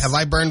 Now, have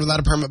I burned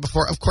without a permit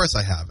before? Of course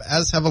I have,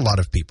 as have a lot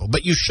of people.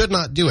 But you should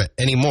not do it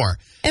anymore.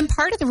 And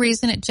part of the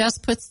reason, it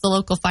just puts the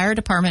local fire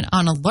department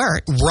on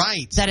alert.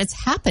 Right. That it's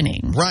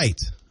happening. Right.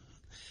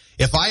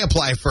 If I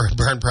apply for a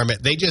burn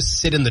permit, they just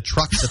sit in the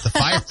trucks at the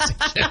fire station.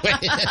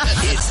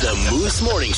 It's the Moose Morning